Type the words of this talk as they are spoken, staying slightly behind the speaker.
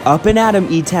Up and at 'em,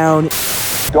 E-Town.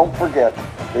 Don't forget,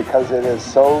 because it is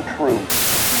so true.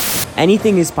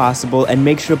 Anything is possible, and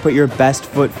make sure to put your best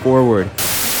foot forward.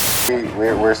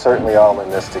 We're certainly all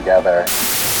in this together.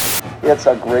 It's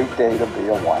a great day to be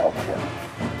a wild kid.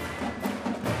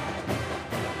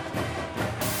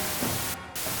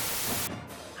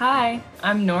 Hi,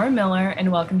 I'm Nora Miller,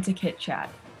 and welcome to Kit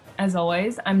Chat. As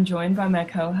always, I'm joined by my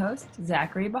co-host,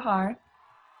 Zachary Bahar.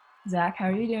 Zach, how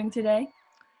are you doing today?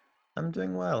 I'm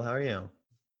doing well. How are you?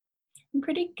 I'm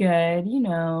pretty good,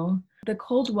 The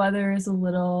cold weather is a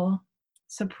little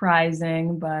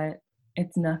surprising, but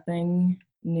it's nothing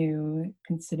new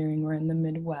considering we're in the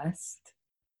Midwest.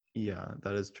 Yeah,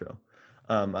 that is true.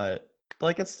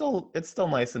 It's still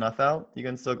nice enough out. You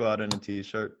can still go out in a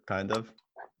t-shirt, kind of.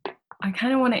 I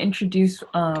kind of want to introduce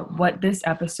what this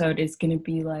episode is going to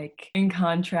be like in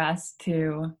contrast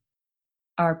to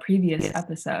our previous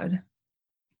episode.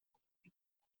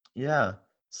 Yeah.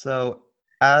 So,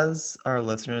 as our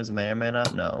listeners may or may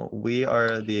not know, we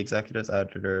are the executive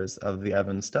editors of the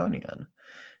Evanstonian,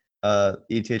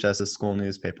 ETHS's school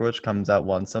newspaper, which comes out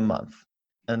once a month.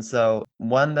 And so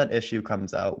when that issue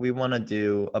comes out, we want to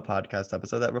do a podcast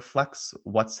episode that reflects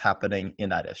what's happening in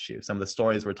that issue, some of the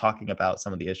stories we're talking about,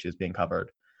 some of the issues being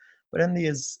covered. But in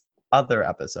these other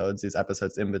episodes, these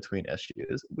episodes in between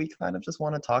issues, we kind of just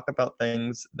want to talk about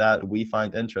things that we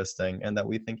find interesting and that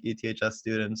we think ETHS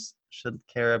students should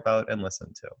care about and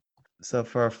listen to. So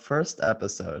for our first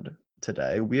episode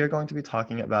today, we are going to be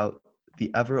talking about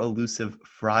the ever-elusive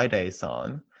Friday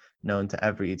song, known to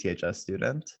every ETHS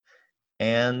student,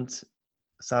 and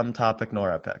some topic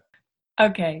Nora picked.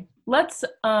 Okay, let's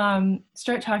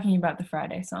start talking about the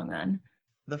Friday song then.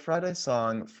 The Friday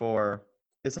song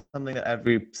is something that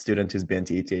every student who's been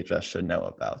to ETHS should know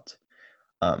about.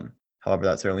 However,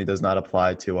 that certainly does not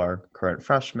apply to our current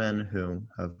freshmen who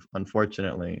have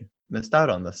unfortunately missed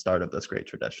out on the start of this great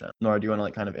tradition. Nora, do you want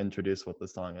to kind of introduce what the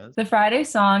song is? The Friday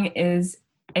song is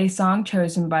a song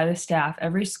chosen by the staff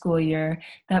every school year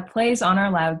that plays on our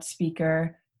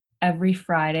loudspeaker every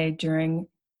Friday during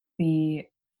the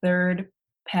third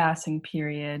passing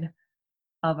period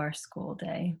of our school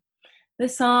day.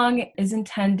 This song is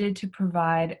intended to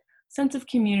provide a sense of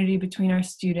community between our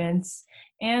students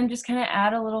and just kind of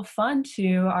add a little fun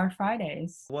to our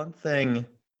Fridays. One thing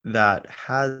that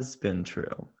has been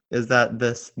true is that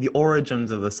the origins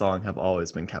of the song have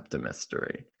always been kept a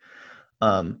mystery.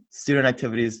 Student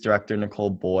Activities Director Nicole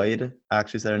Boyd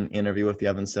actually said in an interview with the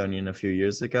Evanstonian a few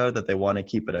years ago that they want to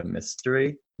keep it a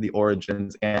mystery, the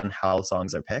origins and how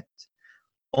songs are picked,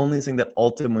 only saying that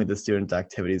ultimately the Student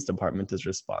Activities Department is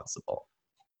responsible.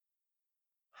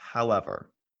 However,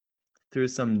 through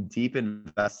some deep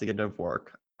investigative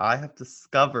work, I have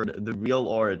discovered the real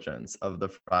origins of the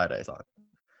Friday song.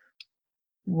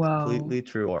 Whoa. Completely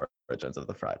true origins of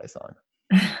the Friday song.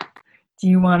 Do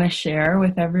you want to share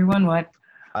with everyone what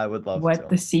I would love what to.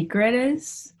 the secret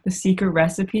is? The secret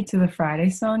recipe to the Friday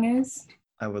song is?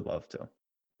 I would love to.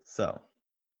 So,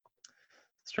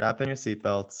 strap in your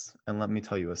seatbelts and let me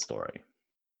tell you a story.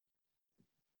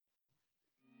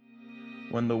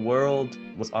 When the world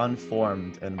was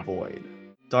unformed and void,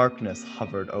 darkness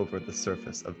hovered over the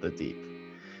surface of the deep,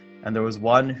 and there was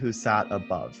one who sat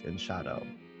above in shadow.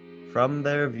 From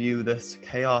their view, this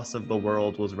chaos of the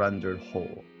world was rendered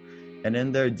whole, and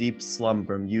in their deep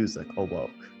slumber music awoke.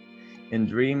 In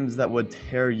dreams that would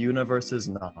tear universes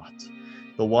not,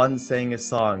 the one sang a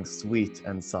song sweet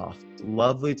and soft,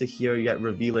 lovely to hear yet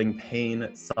revealing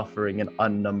pain, suffering, and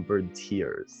unnumbered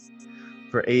tears.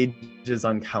 For ages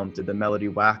uncounted, the melody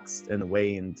waxed and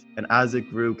waned, and as it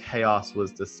grew, chaos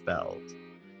was dispelled.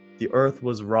 The earth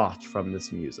was wrought from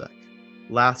this music.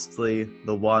 Lastly,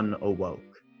 the one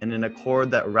awoke, and in a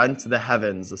chord that rent the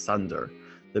heavens asunder,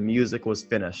 the music was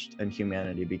finished and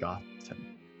humanity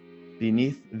begotten.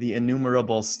 Beneath the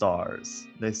innumerable stars,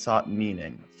 they sought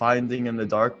meaning, finding in the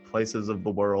dark places of the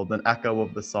world an echo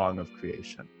of the song of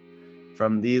creation.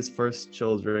 From these first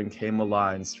children came a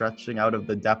line stretching out of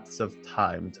the depths of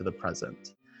time to the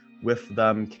present. With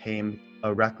them came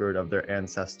a record of their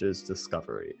ancestors'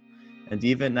 discovery. And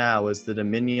even now, as the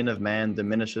dominion of man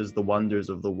diminishes the wonders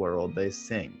of the world, they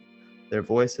sing, their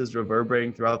voices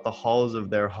reverberating throughout the halls of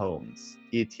their homes,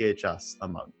 ETHS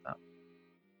among them.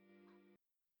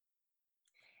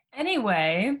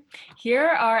 Anyway, here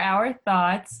are our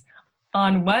thoughts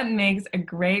on what makes a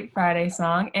great Friday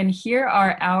song, and here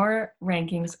are our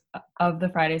rankings of the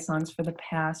Friday songs for the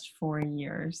past 4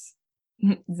 years.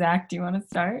 Zach, do you want to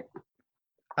start?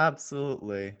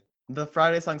 Absolutely. The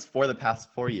Friday songs for the past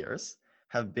 4 years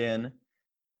have been,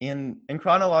 in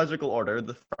chronological order,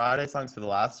 the Friday songs for the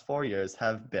last 4 years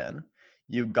have been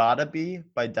You Gotta Be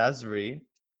by Des'ree,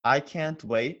 I Can't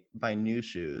Wait by New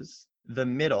Shoes, The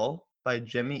Middle by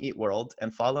Jimmy Eat World,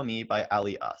 and Follow Me by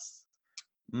Ali Us.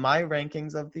 My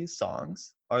rankings of these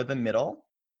songs are The Middle,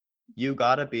 You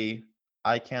Gotta Be,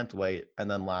 I Can't Wait, and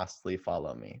then lastly,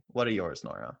 Follow Me. What are yours,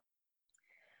 Nora?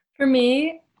 For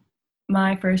me,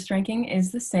 my first ranking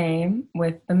is the same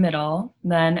with The Middle,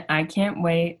 then I Can't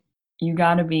Wait, You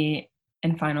Gotta Be,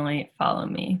 and finally Follow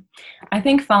Me. I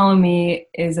think Follow Me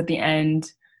is at the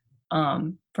end.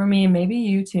 For me, maybe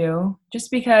you too, just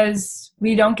because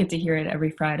we don't get to hear it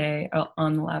every Friday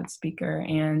on the loudspeaker,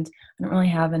 and I don't really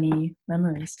have any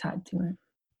memories tied to it.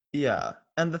 Yeah,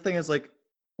 and the thing is, like,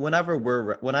 whenever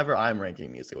I'm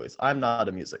ranking music, always, I'm not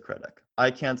a music critic.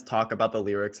 I can't talk about the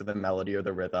lyrics or the melody or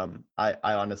the rhythm. I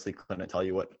honestly couldn't tell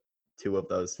you what two of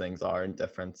those things are in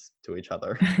difference to each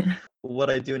other. What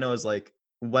I do know is, like,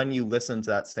 when you listen to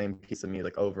that same piece of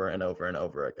music over and over and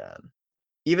over again,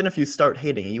 even if you start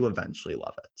hating it, you eventually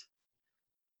love it.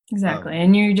 Exactly.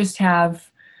 And you just have,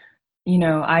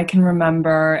 I can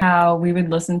remember how we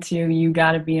would listen to You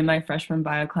Gotta Be in my freshman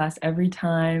bio class every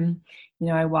time,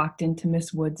 I walked into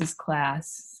Miss Woods'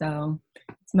 class. So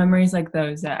it's memories like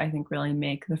those that I think really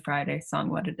make the Friday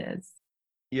song what it is.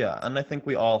 Yeah, and I think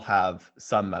we all have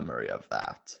some memory of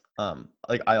that.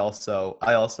 Like I also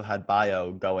had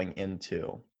bio going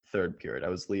into third period. I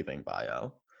was leaving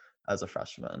bio as a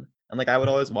freshman. And like I would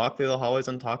always walk through the hallways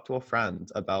and talk to a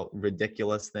friend about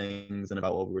ridiculous things and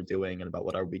about what we were doing and about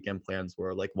what our weekend plans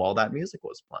were, like while that music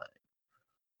was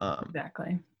playing.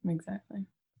 Exactly.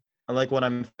 And like when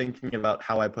I'm thinking about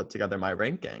how I put together my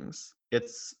rankings,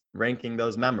 it's ranking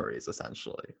those memories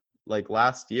essentially. Like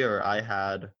last year I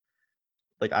had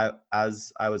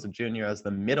as I was a junior, as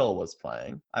the middle was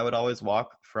playing, I would always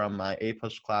walk from my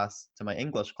A-push class to my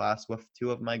English class with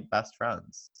two of my best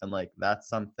friends. And like, that's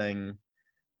something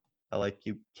that like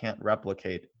you can't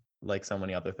replicate like so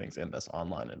many other things in this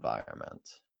online environment.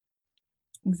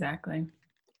 Exactly.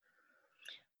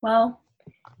 Well,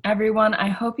 everyone, I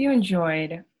hope you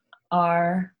enjoyed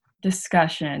our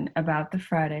discussion about the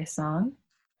Friday song.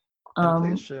 And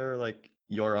please share like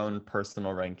your own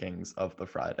personal rankings of the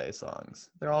Friday songs.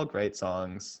 They're all great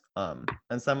songs.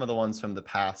 And some of the ones from the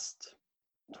past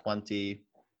 28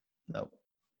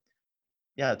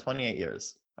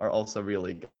 years are also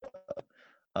really good.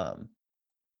 Some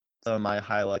of my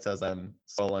highlights as I'm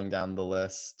scrolling down the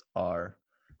list are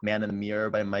Man in the Mirror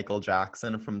by Michael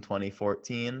Jackson from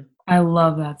 2014. I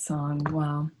love that song.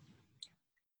 Wow.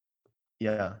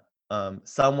 Yeah.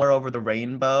 Somewhere Over the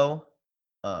Rainbow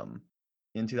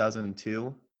in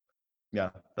 2002. Yeah,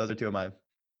 those are two of my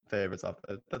favorites of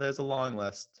it. But there's a long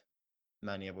list,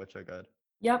 many of which are good.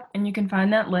 Yep, and you can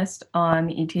find that list on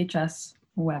the ETHS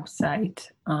website.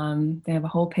 They have a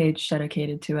whole page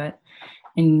dedicated to it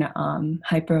and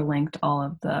hyperlinked all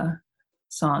of the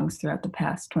songs throughout the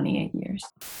past 28 years.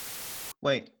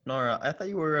 Wait, Nora, I thought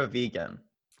you were a vegan.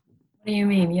 What do you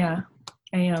mean? Yeah,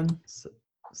 I am.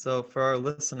 So for our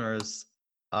listeners,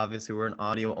 obviously we're an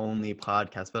audio-only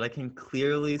podcast, but I can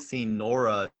clearly see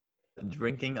Nora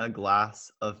drinking a glass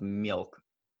of milk.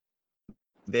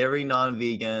 Very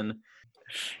non-vegan.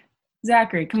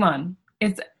 Zachary, come on.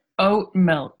 It's oat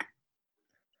milk,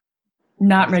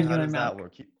 not regular milk. How does that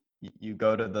work? You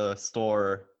go to the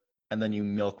store and then you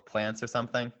milk plants or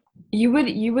something? You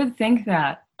would think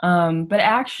that, but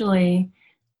actually,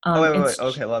 wait.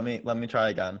 Okay, let me try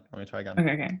again.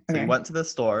 Okay. So you went to the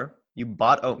store, you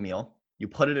bought oatmeal, you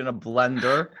put it in a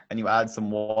blender, and you add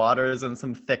some waters and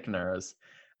some thickeners,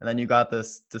 and then you got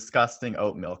this disgusting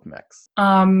oat milk mix.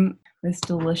 This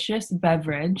delicious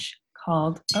beverage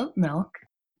called oat milk.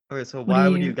 Okay, so why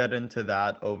would you get into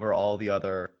that over all the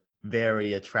other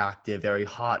very attractive, very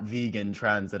hot vegan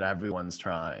trends that everyone's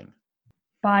trying?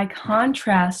 By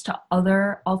contrast to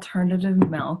other alternative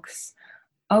milks,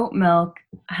 oat milk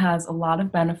has a lot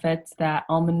of benefits that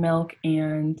almond milk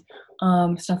and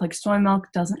stuff like soy milk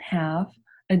doesn't have.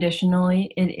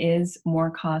 Additionally, it is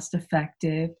more cost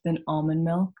effective than almond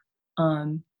milk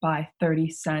by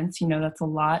 30 cents. That's a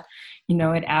lot.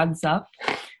 It adds up.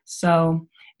 So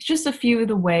it's just a few of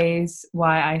the ways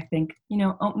why I think,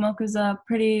 oat milk is a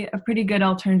pretty good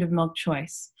alternative milk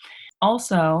choice.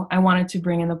 Also, I wanted to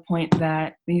bring in the point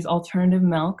that these alternative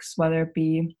milks, whether it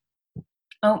be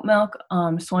oat milk,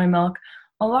 soy milk,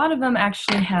 a lot of them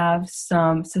actually have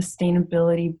some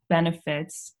sustainability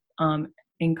benefits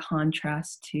in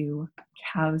contrast to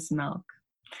cow's milk.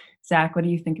 Zach, what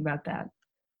do you think about that?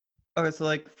 Okay, so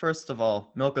like, first of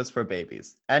all, milk is for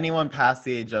babies. Anyone past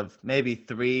the age of maybe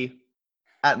 3,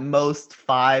 at most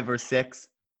 5 or 6,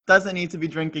 doesn't need to be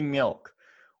drinking milk.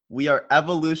 We are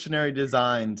evolutionary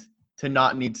designed to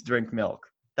not need to drink milk.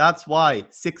 That's why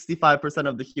 65%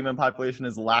 of the human population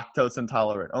is lactose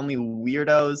intolerant. Only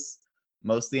weirdos,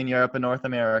 mostly in Europe and North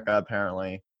America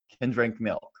apparently, can drink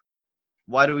milk.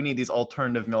 Why do we need these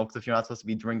alternative milks if you're not supposed to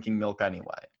be drinking milk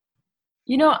anyway?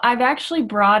 You know, I've actually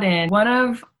brought in one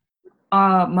of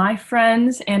my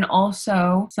friends and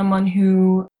also someone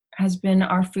who has been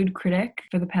our food critic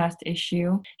for the past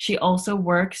issue. She also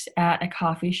works at a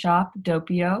coffee shop,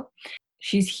 Doppio.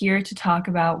 She's here to talk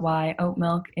about why oat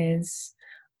milk is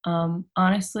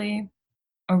honestly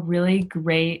a really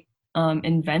great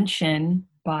invention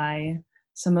by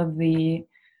some of the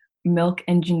milk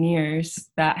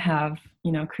engineers that have,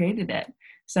 created it.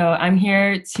 So I'm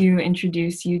here to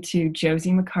introduce you to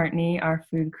Josie McCartney, our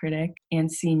food critic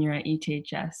and senior at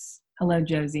ETHS. Hello,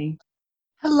 Josie.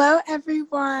 Hello,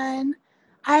 everyone.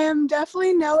 I am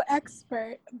definitely no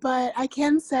expert, but I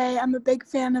can say I'm a big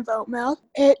fan of oat milk.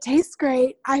 It tastes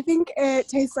great. I think it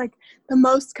tastes like the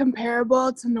most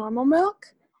comparable to normal milk.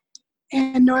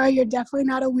 And Nora, you're definitely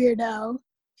not a weirdo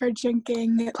for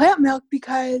drinking plant milk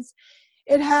because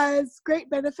it has great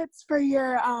benefits for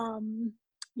your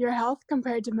health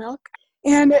compared to milk.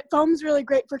 And it foams really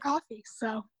great for coffee.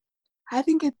 So I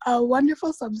think it's a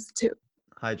wonderful substitute.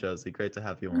 Hi, Josie. Great to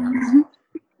have you on.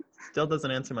 Still doesn't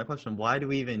answer my question. Why do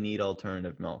we even need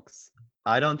alternative milks?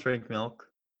 I don't drink milk.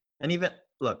 And even,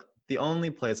 look, the only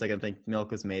place I can think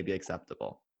milk is maybe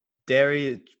acceptable.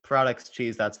 Dairy products,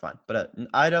 cheese, that's fine. But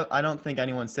I don't think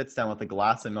anyone sits down with a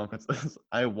glass of milk and says,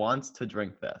 I want to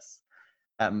drink this.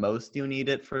 At most, you need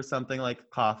it for something like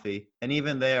coffee. And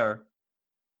even there,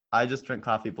 I just drink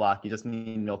coffee black. You just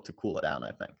need milk to cool it down,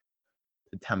 I think,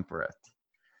 to temper it.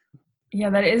 Yeah,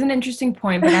 that is an interesting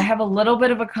point, but I have a little bit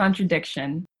of a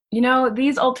contradiction.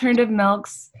 These alternative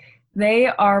milks, they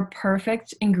are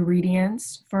perfect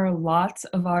ingredients for lots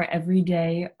of our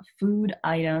everyday food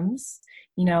items.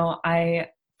 I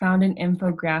found an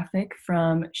infographic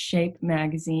from Shape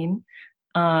magazine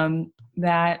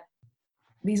that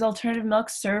these alternative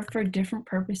milks serve for different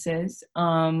purposes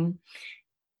of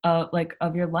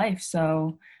your life.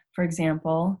 So, for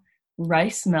example,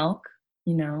 rice milk,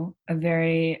 a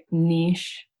very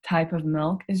niche type of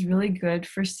milk, is really good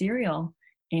for cereal.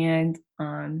 And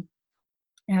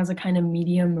it has a kind of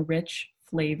medium rich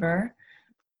flavor.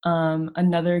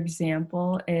 Another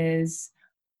example is,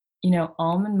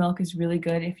 almond milk is really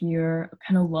good if you're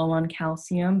kind of low on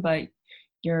calcium, but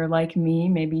you're like me,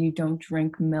 maybe you don't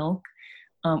drink milk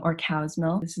or cow's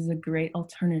milk. This is a great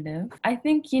alternative. I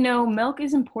think, milk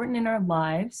is important in our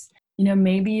lives.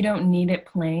 Maybe you don't need it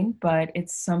plain, but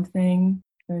it's something,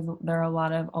 there are a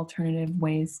lot of alternative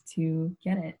ways to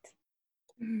get it.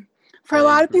 For a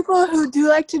lot of people who do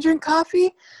like to drink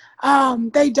coffee,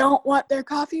 they don't want their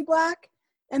coffee black,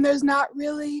 and there's not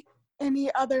really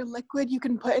any other liquid you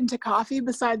can put into coffee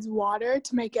besides water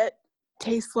to make it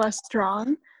taste less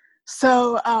strong.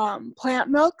 So plant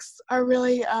milks are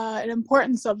really an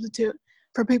important substitute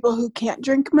for people who can't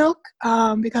drink milk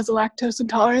because of lactose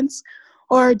intolerance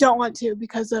or don't want to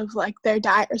because of their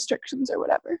diet restrictions or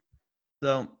whatever.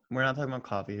 So we're not talking about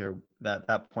coffee here.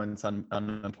 That point is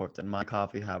unimportant. My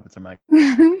coffee habits are my...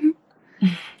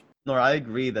 Nora, I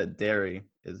agree that dairy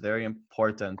is very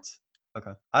important.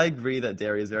 Okay. I agree that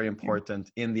dairy is very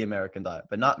important in the American diet,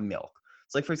 but not milk.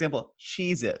 So for example,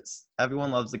 cheeses.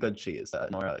 Everyone loves a good cheese.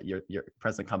 Nora, your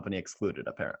present company excluded,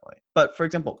 apparently. But for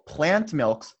example, plant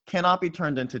milks cannot be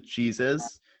turned into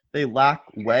cheeses. They lack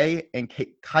whey and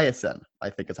casein, I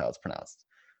think is how it's pronounced.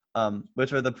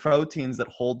 Which are the proteins that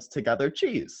hold together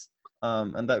cheese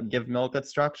and that give milk its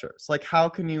structure. So how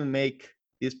can you make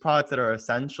these products that are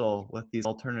essential with these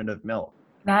alternative milk?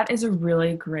 That is a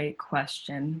really great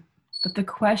question. But the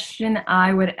question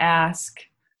I would ask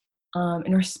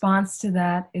in response to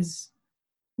that is,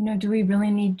 do we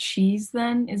really need cheese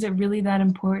then? Is it really that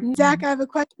important? Zach, I have a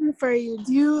question for you.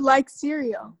 Do you like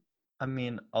cereal? I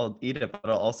mean, I'll eat it, but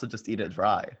I'll also just eat it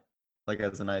dry,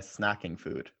 as a nice snacking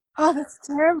food. Oh, that's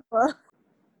terrible.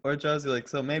 Or Josie,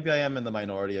 so maybe I am in the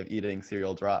minority of eating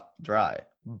cereal dry.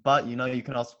 But, you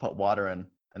can also put water in,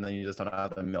 and then you just don't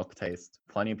have the milk taste.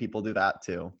 Plenty of people do that,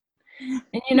 too.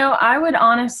 And, I would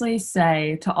honestly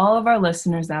say to all of our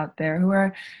listeners out there who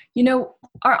are,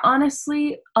 are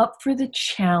honestly up for the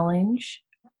challenge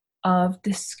of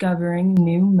discovering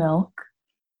new milk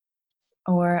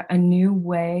or a new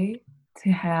way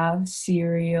to have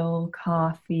cereal,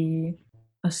 coffee,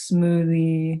 a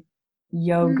smoothie,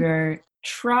 yogurt,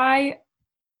 try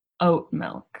oat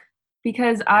milk.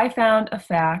 Because I found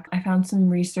some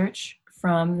research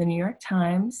from the New York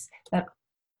Times that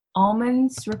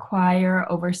almonds require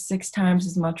over 6 times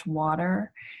as much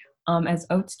water as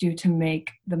oats do to make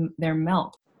their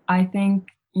milk. I think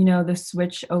the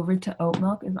switch over to oat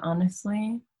milk is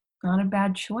honestly not a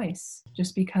bad choice,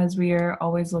 just because we are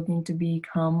always looking to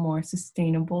become more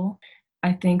sustainable.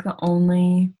 I think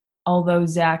although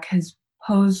Zach has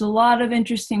posed a lot of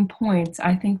interesting points,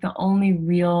 I think the only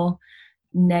real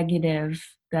negative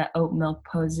that oat milk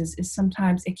poses is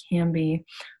sometimes it can be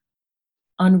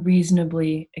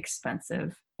unreasonably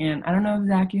expensive. And I don't know if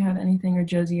Zach, you have anything, or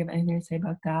Josie, you have anything to say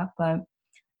about that, but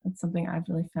that's something I've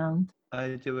really found.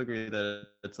 I do agree that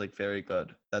it's like very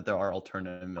good that there are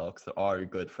alternative milks that are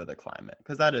good for the climate,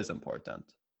 because that is important.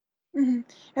 Hmm.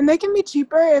 And they can be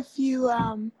cheaper if you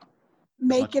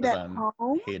make it Much as at I'm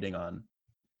home. hating on.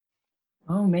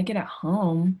 Oh, make it at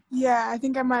home. Yeah, I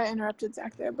think I might have interrupted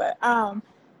Zach there, but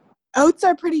oats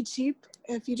are pretty cheap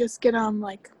if you just get them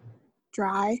like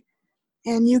dry,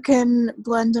 and you can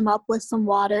blend them up with some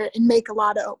water and make a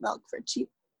lot of oat milk for cheap.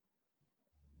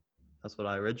 That's what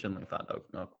I originally thought oat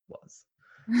milk was.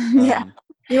 Yeah,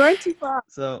 you weren't too far.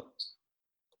 So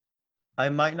I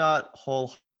might not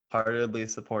wholeheartedly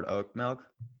support oat milk,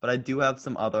 but I do have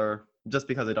some other, just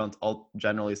because I don't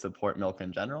generally support milk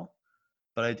in general,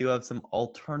 but I do have some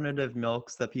alternative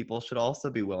milks that people should also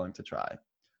be willing to try.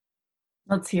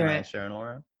 Let's hear Can I it. share an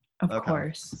aura? Of Okay.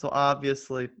 course. So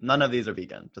obviously, none of these are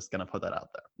vegan. Just going to put that out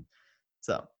there.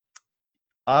 So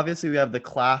obviously, we have the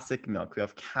classic milk. We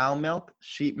have cow milk,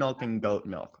 sheep milk, and goat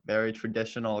milk. Very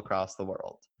traditional across the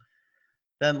world.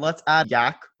 Then let's add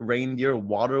yak, reindeer,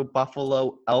 water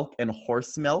buffalo, elk, and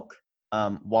horse milk.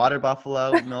 Water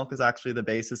buffalo milk is actually the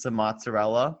basis of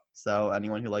mozzarella. So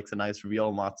anyone who likes a nice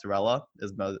real mozzarella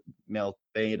is milk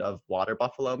made of water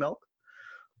buffalo milk.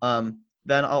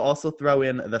 Then I'll also throw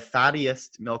in the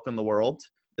fattiest milk in the world.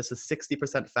 This is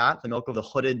 60% fat, the milk of the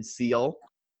hooded seal.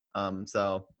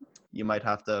 So you might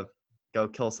have to go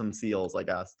kill some seals, I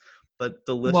guess. But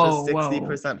delicious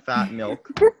 60% fat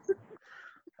milk.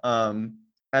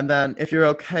 And then if you're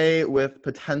okay with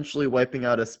potentially wiping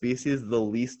out a species, the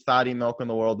least fatty milk in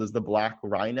the world is the black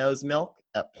rhino's milk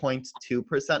at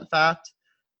 0.2% fat.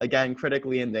 Again,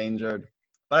 critically endangered,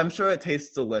 but I'm sure it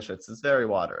tastes delicious. It's very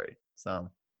watery. So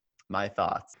my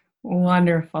thoughts.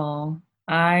 Wonderful.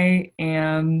 I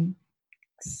am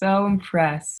so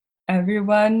impressed.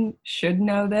 Everyone should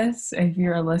know this if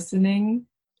you're listening.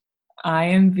 I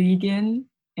am vegan,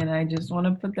 and I just want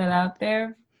to put that out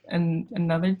there. And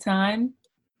another time,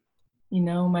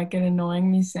 might get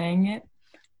annoying me saying it,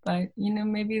 but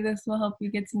maybe this will help you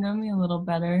get to know me a little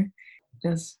better,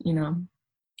 just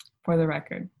for the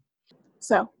record.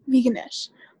 So veganish,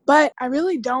 but I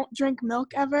really don't drink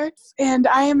milk ever, and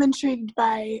I am intrigued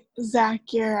by Zach,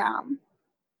 your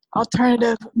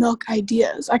alternative milk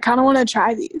ideas. I kind of want to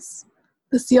try these.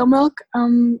 The seal milk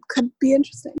could be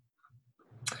interesting.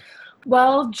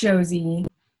 Well, Josie,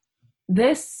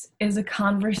 this is a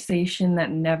conversation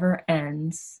that never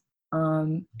ends.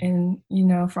 And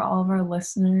for all of our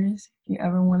listeners, if you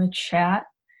ever want to chat,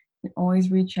 you can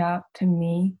always reach out to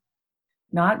me,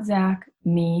 not Zach,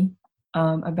 me,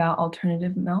 about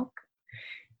alternative milk.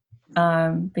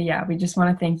 But yeah, we just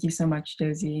want to thank you so much,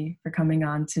 Josie, for coming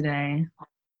on today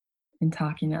and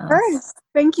talking to us. First,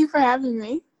 thank you for having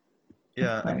me.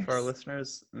 Yeah, and for our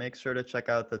listeners, make sure to check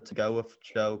out the To Go with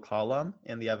Joe column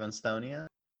in the Evanstonian.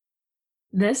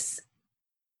 This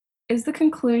is the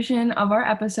conclusion of our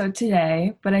episode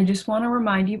today, but I just want to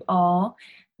remind you all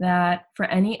that for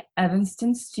any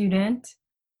Evanston student,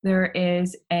 there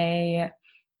is a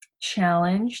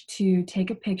challenge to take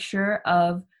a picture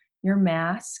of your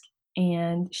mask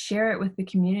and share it with the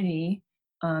community.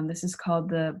 This is called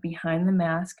the Behind the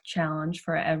Mask Challenge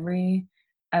for every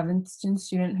Evanston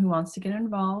student who wants to get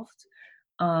involved.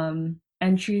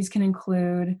 Entries can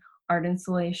include art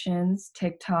installations,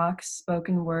 TikToks,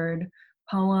 spoken word,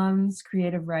 poems,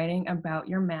 creative writing about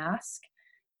your mask.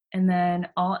 And then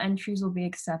all entries will be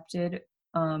accepted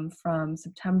from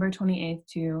September 28th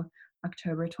to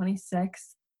October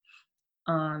 26th.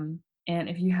 And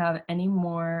if you have any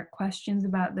more questions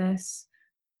about this,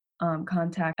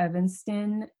 contact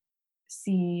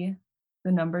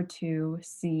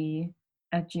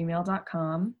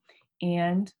evanstonc2c@gmail.com.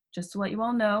 And just to let you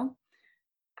all know,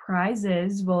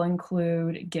 prizes will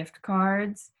include gift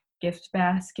cards, gift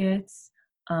baskets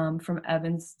from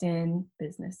Evanston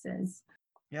businesses.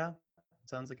 Yeah,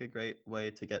 sounds like a great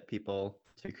way to get people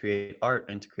to create art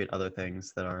and to create other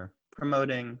things that are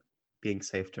promoting being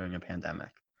safe during a pandemic.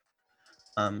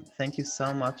 Thank you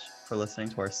so much for listening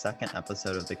to our second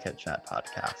episode of the Kit Chat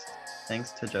podcast.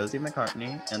 Thanks to Josie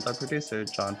McCartney and our producer,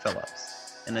 John Phillips.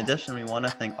 In addition, we want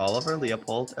to thank Oliver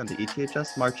Leopold and the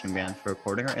ETHS Marching Band for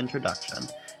recording our introduction,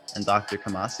 and Dr.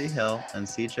 Kamasi Hill and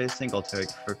CJ Singletary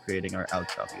for creating our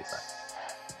outro music.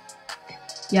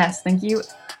 Yes, thank you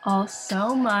all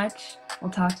so much.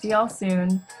 We'll talk to y'all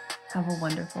soon. Have a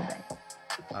wonderful day.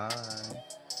 Bye.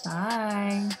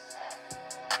 Bye.